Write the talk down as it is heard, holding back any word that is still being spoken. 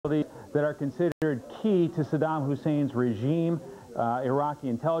that are considered key to Saddam Hussein's regime, Iraqi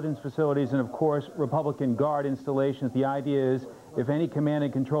intelligence facilities, and of course Republican Guard installations. The idea is if any command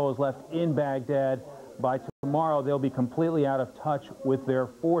and control is left in Baghdad, by tomorrow they'll be completely out of touch with their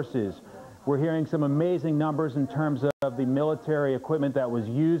forces. We're hearing some amazing numbers in terms of the military equipment that was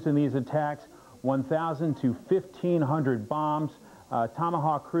used in these attacks. 1,000 to 1,500 bombs,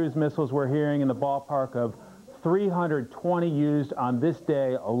 Tomahawk cruise missiles we're hearing in the ballpark of 320 used on this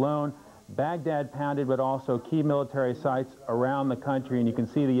day alone. Baghdad pounded, but also key military sites around the country, and you can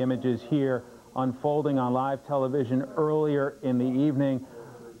see the images here unfolding on live television earlier in the evening.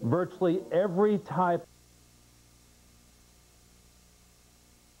 Virtually every type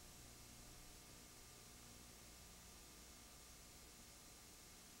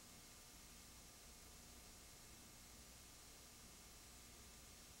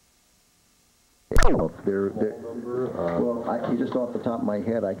Well, just off the top of my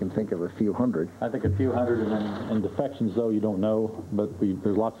head, I can think of a few hundred. I think a few hundred, and defections, though, you don't know, but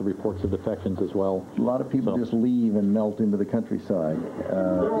there's lots of reports of defections as well. A lot of people just leave and melt into the countryside.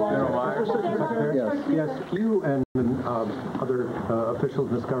 General Myers? Yes, you and other officials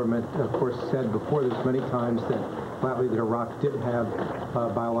in this government, of course, said before this many times that flatly that Iraq did have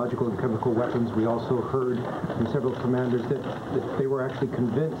biological and chemical weapons. We also heard from several commanders that they were actually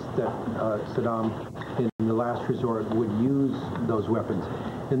convinced that Saddam, in the last resort, would use those weapons.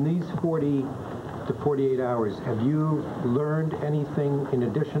 In these 40 to 48 hours, have you learned anything in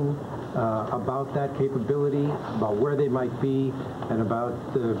addition about that capability, about where they might be, and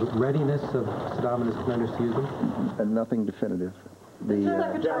about the readiness of Saddam and his commanders to use them? Nothing definitive.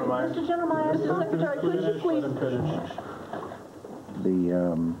 Mr. General Myers, Mr. Secretary, could you please...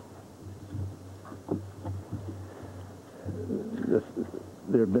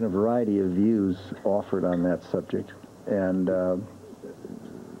 There have been a variety of views offered on that subject, and a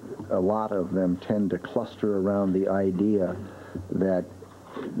lot of them tend to cluster around the idea that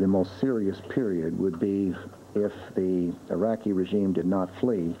the most serious period would be if the Iraqi regime did not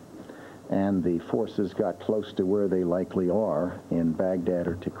flee and the forces got close to where they likely are in Baghdad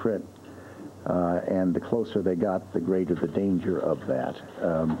or Tikrit, and the closer they got, the greater the danger of that.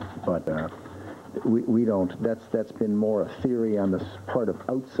 We don't, that's been more a theory on the part of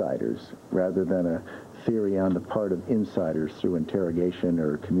outsiders rather than a theory on the part of insiders through interrogation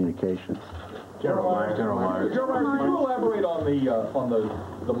or communications. General Myers, could you elaborate on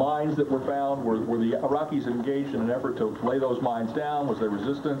the mines that were found? Were the Iraqis engaged in an effort to lay those mines down? Was there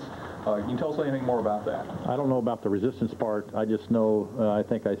resistance? Can you tell us anything more about that? I don't know about the resistance part. I just know, I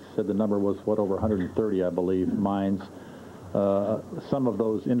think I said the number was, what, over 130, I believe, mines. Some of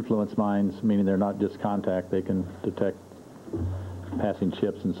those influence mines, meaning they're not just contact, they can detect passing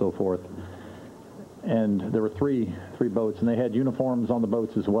ships and so forth. And there were three boats, and they had uniforms on the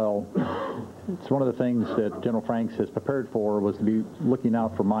boats as well. It's one of the things that General Franks has prepared for, was to be looking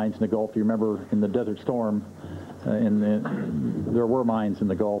out for mines in the Gulf. You remember in the Desert Storm, there were mines in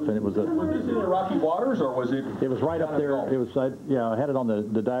the Gulf, and it was Was this in Iraqi waters, or was it? It was right up there. It was, yeah, I had it on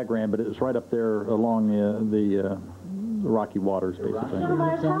the diagram, but it was right up there along the Rocky waters, basically. General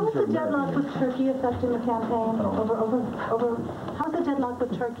Myers, how is the deadlock with Turkey affecting the campaign? How's the deadlock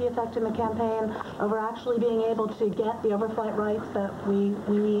with Turkey affecting the campaign over actually being able to get the overflight rights that we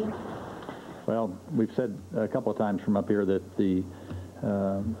need? Well, we've said a couple of times from up here that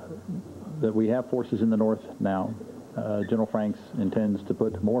that we have forces in the north now. General Franks intends to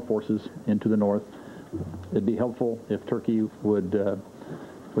put more forces into the north. It'd be helpful if Turkey would go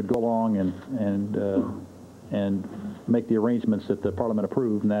along and make the arrangements that the Parliament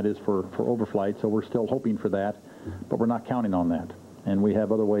approved, and that is for overflight. So we're still hoping for that, but we're not counting on that. And we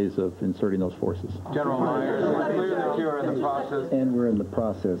have other ways of inserting those forces. General Myers, it's clear that you're in the process. And we're in the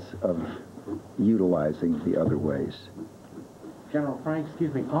process of utilizing the other ways. General Frank,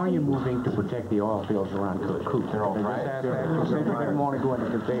 excuse me, are you moving to protect the oil fields around Kirkuk? General Frank. I didn't want to go into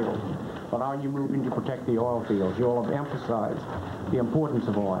details, but are you moving to protect the oil fields? You all have emphasized the importance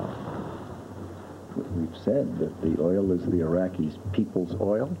of oil. We've said that the oil is the Iraqis' people's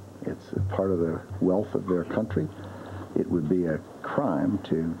oil. It's a part of the wealth of their country. It would be a crime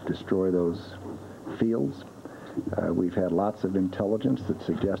to destroy those fields. We've had lots of intelligence that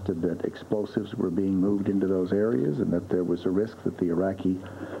suggested that explosives were being moved into those areas and that there was a risk that the Iraqi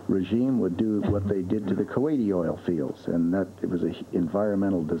regime would do what they did to the Kuwaiti oil fields, and that it was an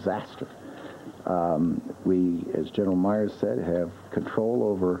environmental disaster. We, as General Myers said, have control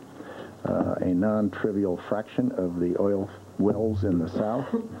over a non-trivial fraction of the oil wells in the south.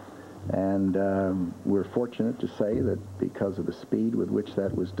 And we're fortunate to say that because of the speed with which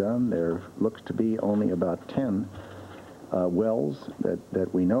that was done, there looks to be only about 10 wells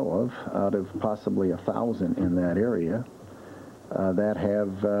that we know of, out of possibly 1,000 in that area, that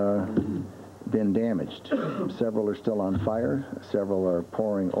have been damaged. Several are still on fire. Several are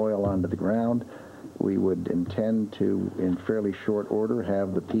pouring oil onto the ground. We would intend to, in fairly short order,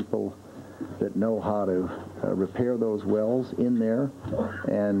 have the people that know how to repair those wells in there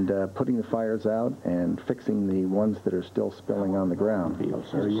and putting the fires out and fixing the ones that are still spilling on the ground.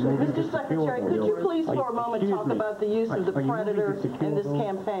 Mr. Secretary, could you please for a moment talk about the use of the Predator in this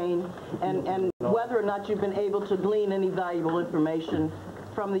campaign and whether or not you've been able to glean any valuable information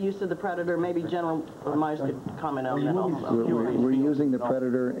from the use of the Predator? Maybe General Myers could comment on that also. We're using the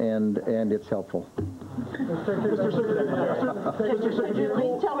Predator and it's helpful. Mr. Secretary, could you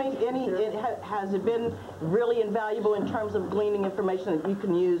please tell me, has it been really invaluable in terms of gleaning information that you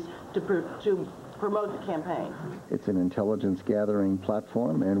can use to promote the campaign? It's an intelligence gathering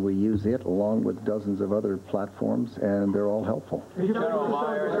platform, and we use it along with dozens of other platforms, and they're all helpful. General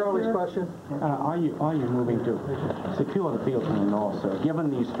Myers, Charlie's question. Are you moving to secure the fields in the north, sir, given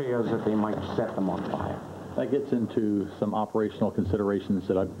these fears that they might set them on fire? That gets into some operational considerations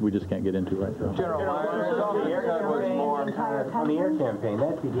that we just can't get into right now. General Myers, on the air campaign,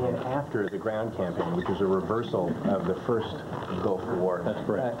 that began after the ground campaign, which was a reversal of the first Gulf War. That's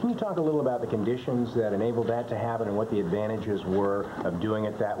correct. Can you talk a little about the conditions that enabled that to happen and what the advantages were of doing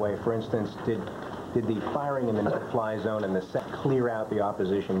it that way? For instance, did the firing in the no-fly zone and the set clear out the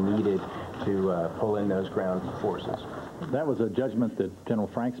opposition needed to pull in those ground forces? That was a judgment that General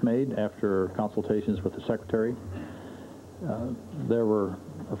Franks made after consultations with the Secretary. There were,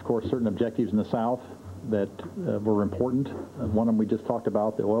 of course, certain objectives in the South that were important. One of them we just talked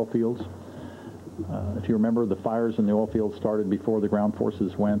about, the oil fields. If you remember, the fires in the oil fields started before the ground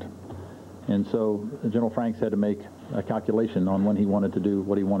forces went. And so General Franks had to make a calculation on when he wanted to do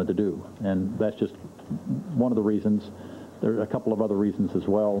what he wanted to do. And that's just one of the reasons. There are a couple of other reasons as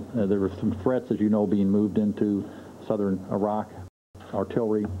well. There were some threats, as you know, being moved into southern Iraq,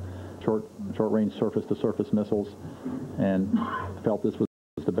 artillery, short-range surface-to-surface missiles, and felt this was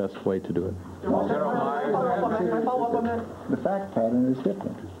the best way to do it. The fact pattern is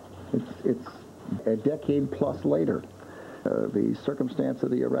different. It's a decade plus later. The circumstance of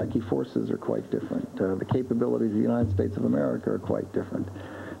the Iraqi forces are quite different. The capabilities of the United States of America are quite different.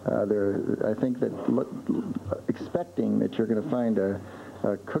 I think that expecting that you're going to find a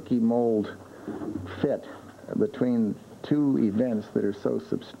cookie mold fit between two events that are so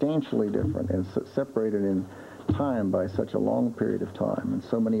substantially different and separated in time by such a long period of time and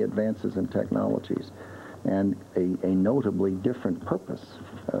so many advances in technologies and a notably different purpose.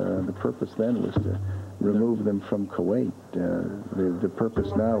 The purpose then was to remove them from Kuwait. The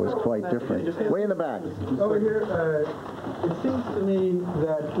purpose now is quite different. Way in the back. Over here, it seems to me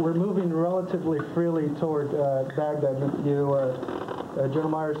that we're moving relatively freely toward Baghdad. General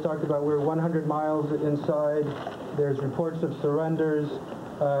Myers talked about we're 100 miles inside. There's reports of surrenders.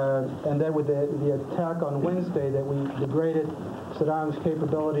 And then with the attack on Wednesday that we degraded Saddam's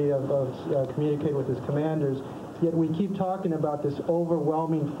capability of communicating with his commanders, yet we keep talking about this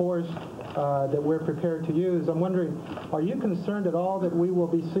overwhelming force that we're prepared to use. I'm wondering, are you concerned at all that we will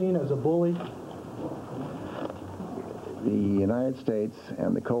be seen as a bully? The United States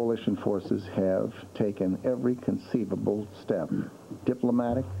and the coalition forces have taken every conceivable step,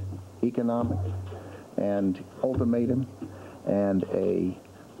 diplomatic, economic, and ultimatum, and a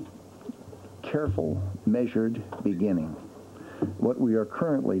careful, measured beginning. What we are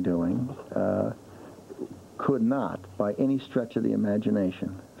currently doing could not, by any stretch of the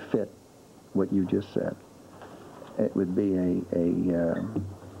imagination, fit what you just said. It would be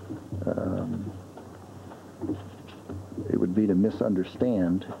it would be to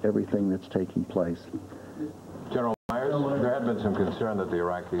misunderstand everything that's taking place. General Myers, there had been some concern that the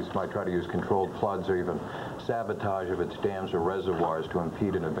Iraqis might try to use controlled floods or even sabotage of its dams or reservoirs to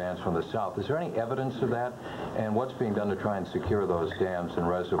impede an advance from the south. Is there any evidence of that? And what's being done to try and secure those dams and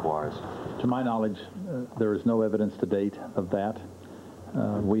reservoirs? To my knowledge, there is no evidence to date of that.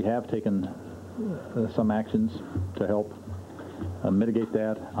 We have taken some actions to help mitigate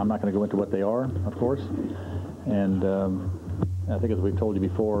that. I'm not going to go into what they are, of course. And I think as we've told you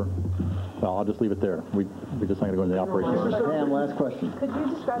before, well, I'll just leave it there. We're just not going to go into the operations. Pam, last question. Could you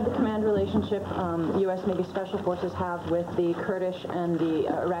describe the command relationship U.S. Navy Special Forces have with the Kurdish and the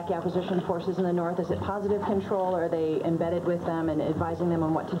Iraqi opposition forces in the north? Is it positive control, or are they embedded with them and advising them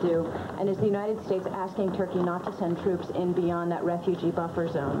on what to do? And is the United States asking Turkey not to send troops in beyond that refugee buffer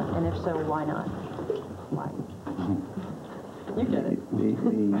zone? And if so, why not? Why? You get it.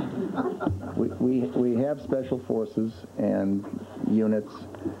 We have special forces and units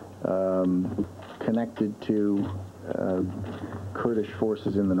connected to Kurdish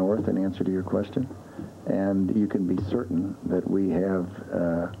forces in the north, in answer to your question. And you can be certain that we have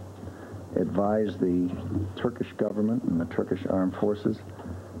advised the Turkish government and the Turkish armed forces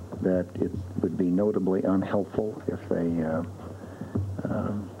that it would be notably unhelpful if they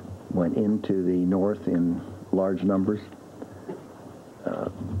went into the north in large numbers.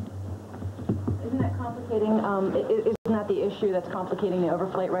 Isn't that complicating? Isn't that the issue that's complicating the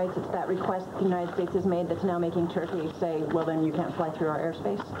overflight rights? It's that request the United States has made that's now making Turkey say, well, then you can't fly through our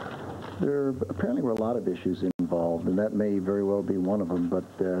airspace? There apparently were a lot of issues involved, and that may very well be one of them, but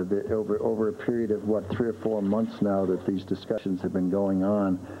over a period of, 3 or 4 months now that these discussions have been going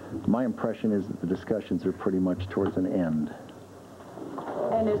on, my impression is that the discussions are pretty much towards an end.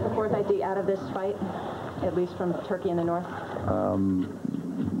 And is the Fourth ID out of this fight, at least from Turkey in the north?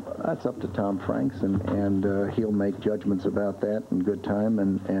 That's up to Tom Franks, and he'll make judgments about that in good time,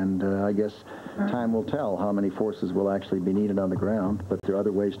 and I guess time will tell how many forces will actually be needed on the ground, but there are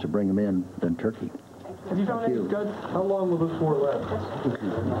other ways to bring them in than Turkey. Have you found any guns? How long will this war last?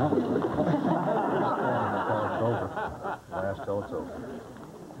 Last till it's over.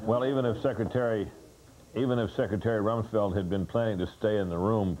 Well, even if Secretary Rumsfeld had been planning to stay in the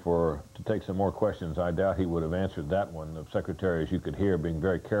room to take some more questions, I doubt he would have answered that one. The Secretary, as you could hear, being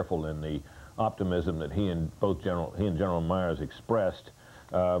very careful in the optimism that he and General Myers expressed.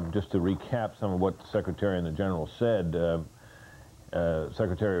 Just to recap some of what the Secretary and the General said,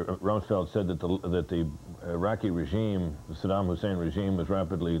 Secretary Rumsfeld said that the Iraqi regime, the Saddam Hussein regime, was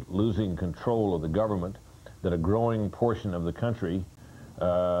rapidly losing control of the government, that a growing portion of the country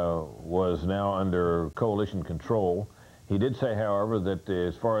was now under coalition control. He did say, however, that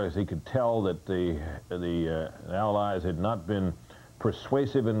as far as he could tell, that the Allies had not been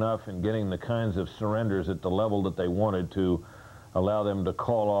persuasive enough in getting the kinds of surrenders at the level that they wanted to allow them to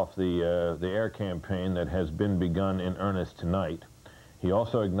call off the air campaign that has been begun in earnest tonight. He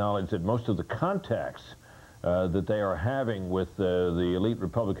also acknowledged that most of the contacts that they are having with the elite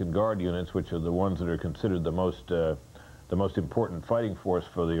Republican Guard units, which are the ones that are considered the most important fighting force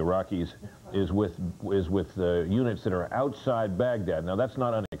for the Iraqis, is with units that are outside Baghdad. Now, that's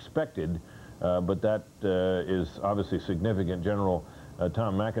not unexpected, but that is obviously significant. General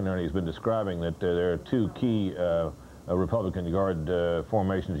Tom McInerney has been describing that there are 2 key Republican Guard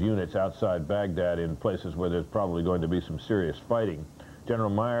formations units outside Baghdad in places where there's probably going to be some serious fighting.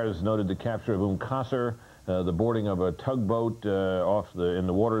 General Myers noted the capture of Qasr, the boarding of a tugboat in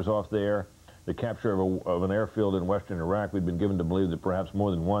the waters off there, the capture of an airfield in western Iraq. We've been given to believe that perhaps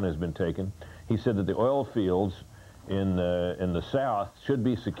more than one has been taken. He said that the oil fields in the south should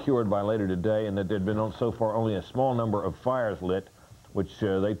be secured by later today, and that there had been so far only a small number of fires lit, which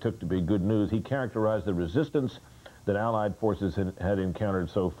they took to be good news. He characterized the resistance that Allied forces had encountered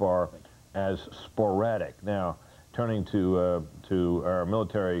so far as sporadic. Now, turning to our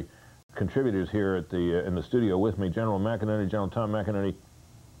military contributors here in the studio with me, General McInerney, General Tom McInerney,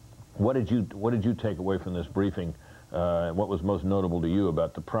 what did you take away from this briefing? What was most notable to you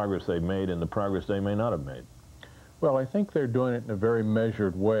about the progress they made and the progress they may not have made? Well, I think they're doing it in a very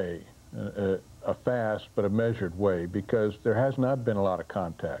measured way, a fast but a measured way, because there has not been a lot of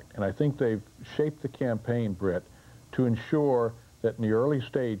contact. And I think they've shaped the campaign, Britt, to ensure that in the early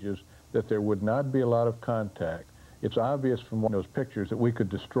stages that there would not be a lot of contact. It's obvious from one of those pictures that we could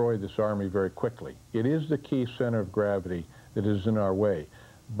destroy this army very quickly. It is the key center of gravity that is in our way.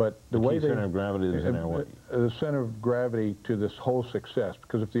 But the way center of gravity is in our way. The center of gravity to this whole success,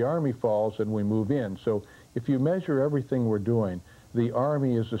 because if the army falls, then we move in. So if you measure everything we're doing, the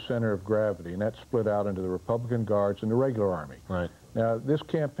army is the center of gravity, and that's split out into the Republican Guards and the regular army. Right. Now, this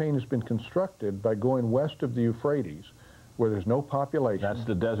campaign has been constructed by going west of the Euphrates, where there's no population. That's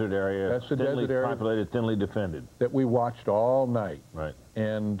the desert area. That's the desert area. Populated, thinly defended. That we watched all night. Right.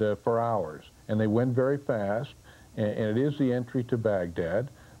 And for hours. And they went very fast, and it is the entry to Baghdad.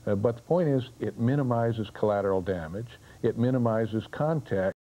 But the point is, it minimizes collateral damage. It minimizes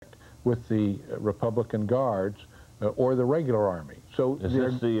contact with the Republican Guards or the regular army. So is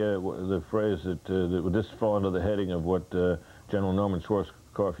this the phrase that would this fall under the heading of what General Norman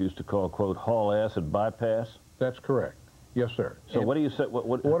Schwarzkopf used to call, quote, haul ass and bypass? That's correct. Yes, sir. So and what do you say?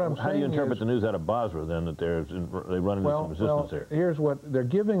 How do you interpret the news out of Basra then that they run into some resistance there? Here's what they're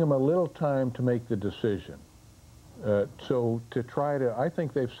giving them a little time to make the decision. So to try to, I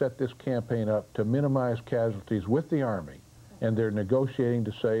think they've set this campaign up to minimize casualties with the Army, and they're negotiating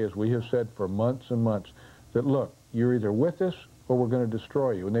to say, as we have said for months and months, that look, you're either with us or we're going to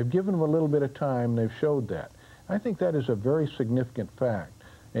destroy you. And they've given them a little bit of time, and they've showed that. I think that is a very significant fact,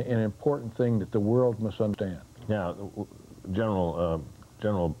 an important thing that the world must understand. Now, General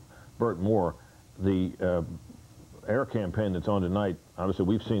Burt Moore, air campaign that's on tonight, obviously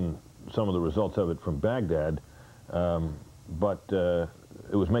we've seen some of the results of it from Baghdad, but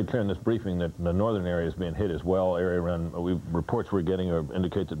it was made clear in this briefing that the northern area is being hit as well. Area around, reports we're getting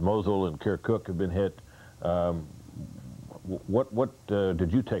indicate that Mosul and Kirkuk have been hit. What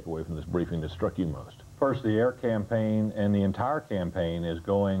did you take away from this briefing that struck you most? First, the air campaign and the entire campaign is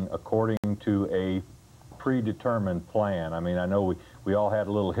going according to a predetermined plan. I mean, I know we all had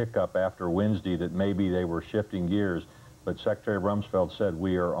a little hiccup after Wednesday that maybe they were shifting gears, but Secretary Rumsfeld said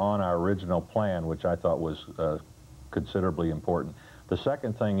we are on our original plan, which I thought was considerably important. The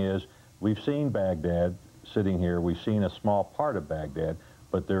second thing is we've seen Baghdad sitting here. We've seen a small part of Baghdad,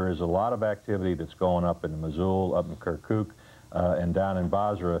 but there is a lot of activity that's going up in Mosul, up in Kirkuk, and down in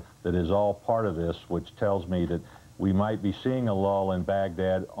Basra that is all part of this, which tells me that we might be seeing a lull in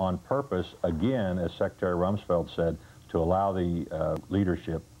Baghdad on purpose, again, as Secretary Rumsfeld said, to allow the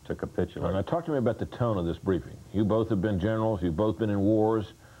leadership to capitulate. Now, talk to me about the tone of this briefing. You both have been generals. You've both been in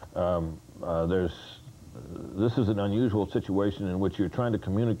wars. This is an unusual situation in which you're trying to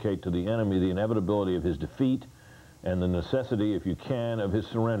communicate to the enemy the inevitability of his defeat and the necessity, if you can, of his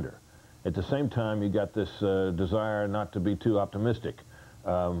surrender. At the same time, you got this desire not to be too optimistic.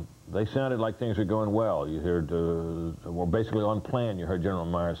 They sounded like things are going well. You heard, well, basically on plan, you heard General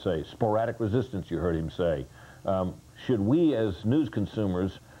Myers say. Sporadic resistance, you heard him say. Should we, as news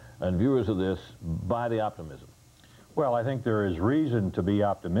consumers and viewers of this, buy the optimism? Well, I think there is reason to be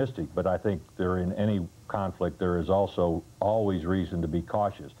optimistic, but I think in any conflict there is also always reason to be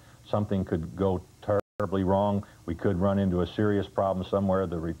cautious. Something could go terribly wrong. We could run into a serious problem somewhere.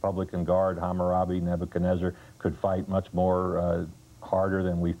 The Republican Guard, Hammurabi, Nebuchadnezzar, could fight much more harder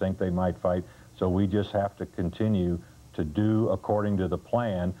than we think they might fight. So we just have to continue to do according to the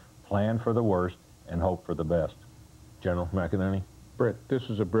plan for the worst, and hope for the best. General McInerney? Britt, this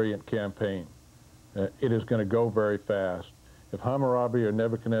is a brilliant campaign. It is going to go very fast. If Hammurabi or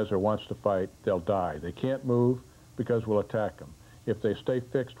Nebuchadnezzar wants to fight, they'll die. They can't move because we'll attack them. If they stay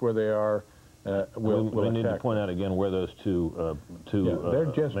fixed where they are, we'll we need attack to point them. out again where those two they're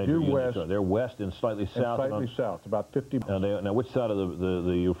just due west. They're west and slightly south. And slightly south, about 50 miles. Now, which side of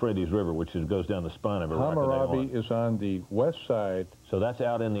the Euphrates River, which goes down the spine of Iraq? Hammurabi is on the west side. So that's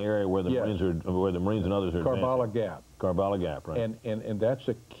out in the area where the Marines are, where the Marines and others are. Karbala Gap. Karbala Gap, right? And that's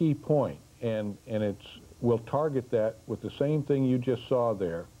a key point. And we'll target that with the same thing you just saw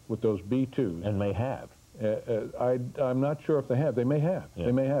there with those B-2s. And may have. I'm not sure if they have. They may have. Yeah.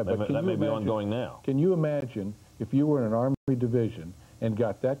 They may have. But that may be ongoing now. Can you imagine if you were in an Army division and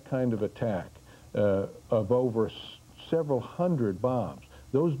got that kind of attack of over several hundred bombs?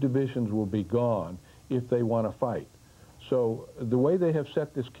 Those divisions will be gone if they want to fight. So the way they have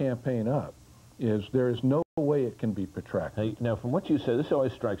set this campaign up is there is no way it can be protracted. Hey, now, from what you said, this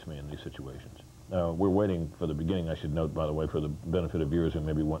always strikes me in these situations. We're waiting for the beginning, I should note, by the way, for the benefit of viewers who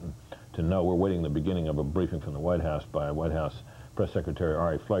may be wanting to know, we're waiting the beginning of a briefing from the White House by White House Press Secretary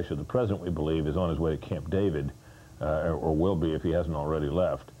Ari Fleischer. The president, we believe, is on his way to Camp David, or will be if he hasn't already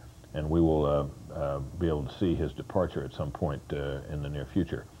left, and we will be able to see his departure at some point in the near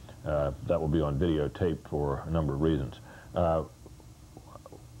future. That will be on videotape for a number of reasons.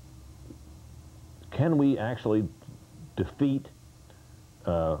 Can we actually defeat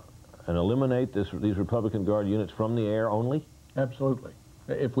and eliminate these Republican Guard units from the air only? Absolutely.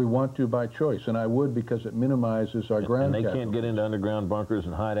 If we want to by choice, and I would, because it minimizes our ground And they capital. can't get into underground bunkers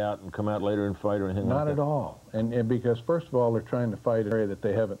and hide out and come out later and fight or anything like that? Not at all. And because, first of all, they're trying to fight an area that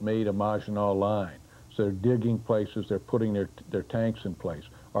they haven't made a Maginot Line. So they're digging places, they're putting their tanks in place.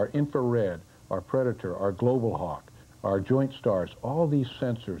 Our infrared, our Predator, our Global Hawk, our Joint Stars, all these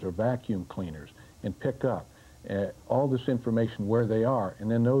sensors are vacuum cleaners and pick up all this information where they are. And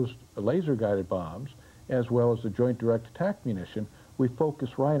then those laser-guided bombs, as well as the Joint Direct Attack munition, we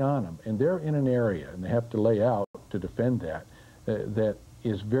focus right on them. And they're in an area, and they have to lay out to defend that, that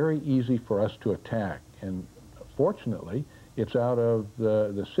is very easy for us to attack. And fortunately, it's out of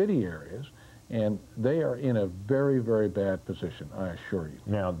the city areas, and they are in a very, very bad position, I assure you.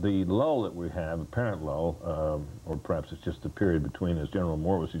 Now, the lull that we have, apparent lull, or perhaps it's just the period between, as General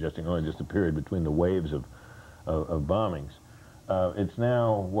Moore was suggesting earlier, just a period between the waves of bombings. It's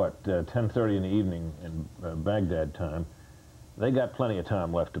now, what, 10:30 in the evening in Baghdad time. They got plenty of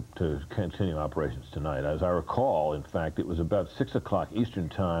time left to continue operations tonight. As I recall, in fact, it was about 6 o'clock Eastern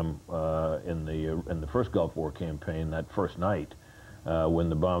time in the first Gulf War campaign, that first night, when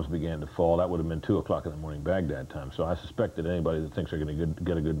the bombs began to fall. That would have been 2 o'clock in the morning Baghdad time. So I suspect that anybody that thinks they're going to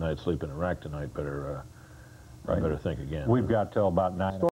get a good night's sleep in Iraq tonight better think again. We've got till about 9